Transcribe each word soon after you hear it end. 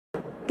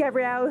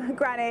Gabriel,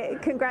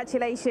 Granit,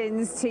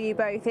 congratulations to you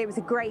both. It was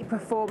a great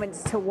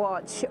performance to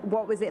watch.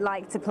 What was it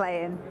like to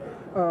play in?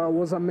 It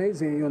was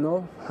amazing, you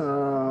know.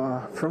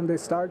 From the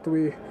start,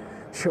 we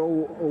show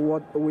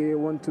what we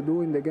want to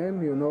do in the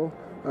game, you know.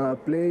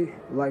 Play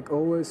like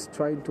always,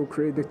 trying to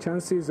create the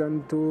chances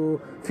and to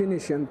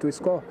finish and to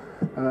score.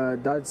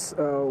 That's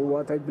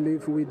what I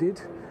believe we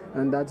did,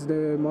 and that's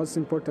the most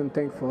important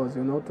thing for us,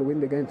 you know, to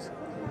win the games.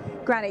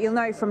 Granit, you'll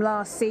know from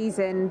last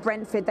season,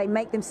 Brentford, they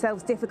make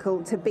themselves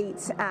difficult to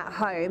beat at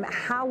home.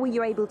 How were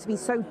you able to be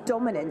so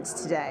dominant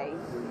today?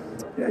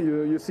 Yeah,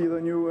 you see the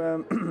new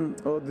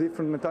or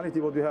different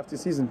mentality what we have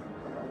this season.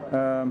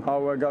 How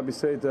Gabi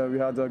said, we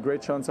had a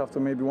great chance after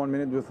maybe 1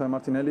 minute with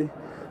Martinelli.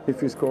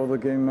 If we score the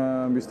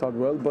game, we start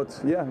well. But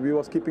yeah, we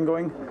was keeping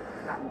going,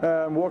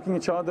 working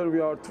each other. We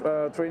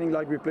are training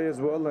like we play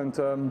as well, and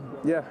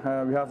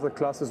yeah, we have the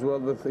class as well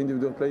with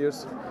individual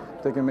players.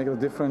 They can make a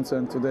difference,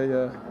 and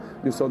today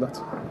you saw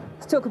that.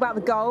 Let's talk about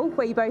the goal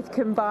where you both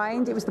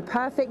combined. It was the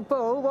perfect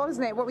ball,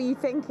 wasn't it? What were you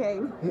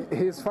thinking?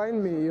 He's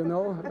fine me, you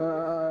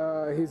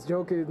know. He's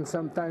joking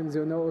sometimes,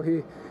 you know.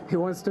 He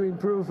wants to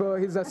improve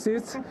his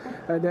assists,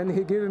 and then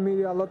he gives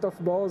me a lot of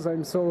balls.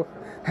 I'm so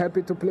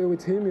happy to play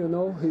with him, you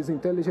know. He's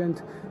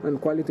intelligent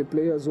and quality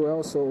player as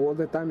well, so all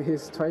the time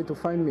he's trying to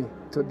find me.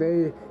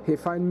 Today he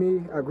find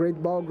me a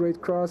great ball,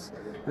 great cross,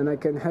 and I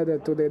can head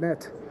it to the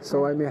net,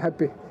 so I'm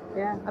happy.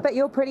 Yeah, I bet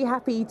you're pretty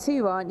happy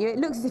too, aren't you? It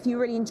looks as if you're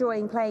really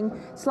enjoying playing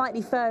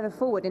slightly further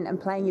forward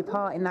and playing your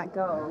part in that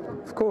goal.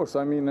 Of course,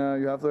 I mean,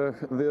 you have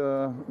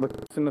the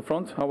in the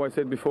front, how I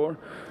said before,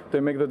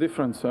 they make the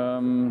difference.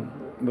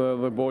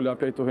 The ball I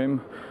played to him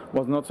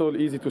was not so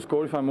easy to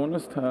score, if I'm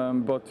honest,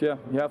 but yeah,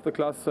 you have the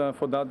class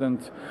for that, and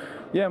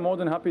yeah, more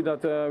than happy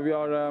that we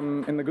are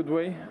in a good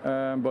way,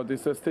 but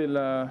it's still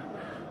a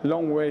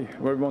long way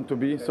where we want to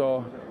be,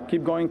 so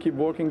keep going, keep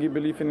working, keep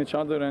belief in each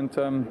other, and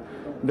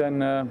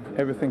then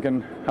everything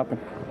can happen.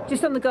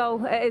 Just on the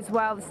goal as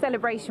well, the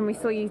celebration, we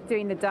saw you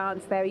doing the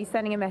dance there. Are you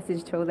sending a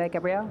message to all there,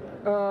 Gabriel?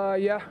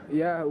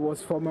 Yeah, it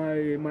was for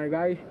my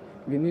guy,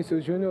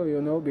 Vinicius Junior,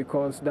 you know,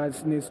 because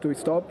that needs to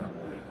stop.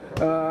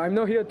 I'm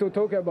not here to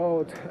talk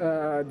about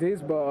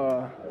this,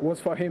 but it was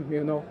for him,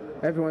 you know.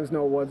 Everyone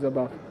knows what it's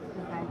about.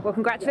 Okay. Well,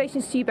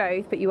 congratulations to you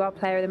both, but you are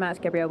player of the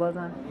match, Gabriel. Well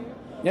done.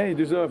 Yeah, he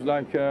deserved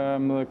like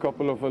a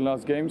couple of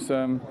last games.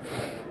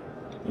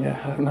 Yeah, I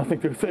have nothing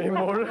to say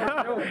more.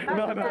 No.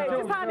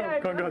 Just hand it over.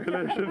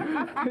 Congratulations.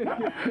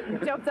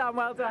 Job done,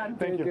 well done.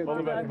 Thank you. All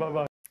the best.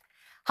 Bye-bye.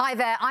 Hi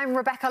there, I'm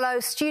Rebecca Lowe,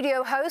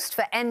 studio host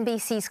for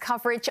NBC's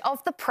coverage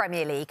of the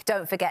Premier League.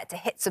 Don't forget to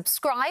hit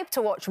subscribe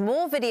to watch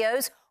more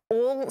videos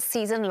all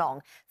season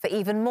long. For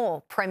even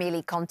more Premier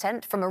League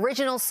content, from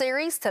original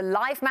series to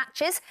live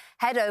matches,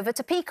 head over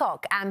to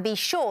Peacock and be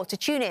sure to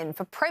tune in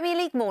for Premier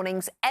League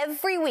mornings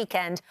every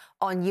weekend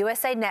on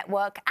USA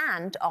Network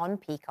and on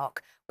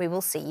Peacock. We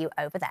will see you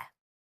over there.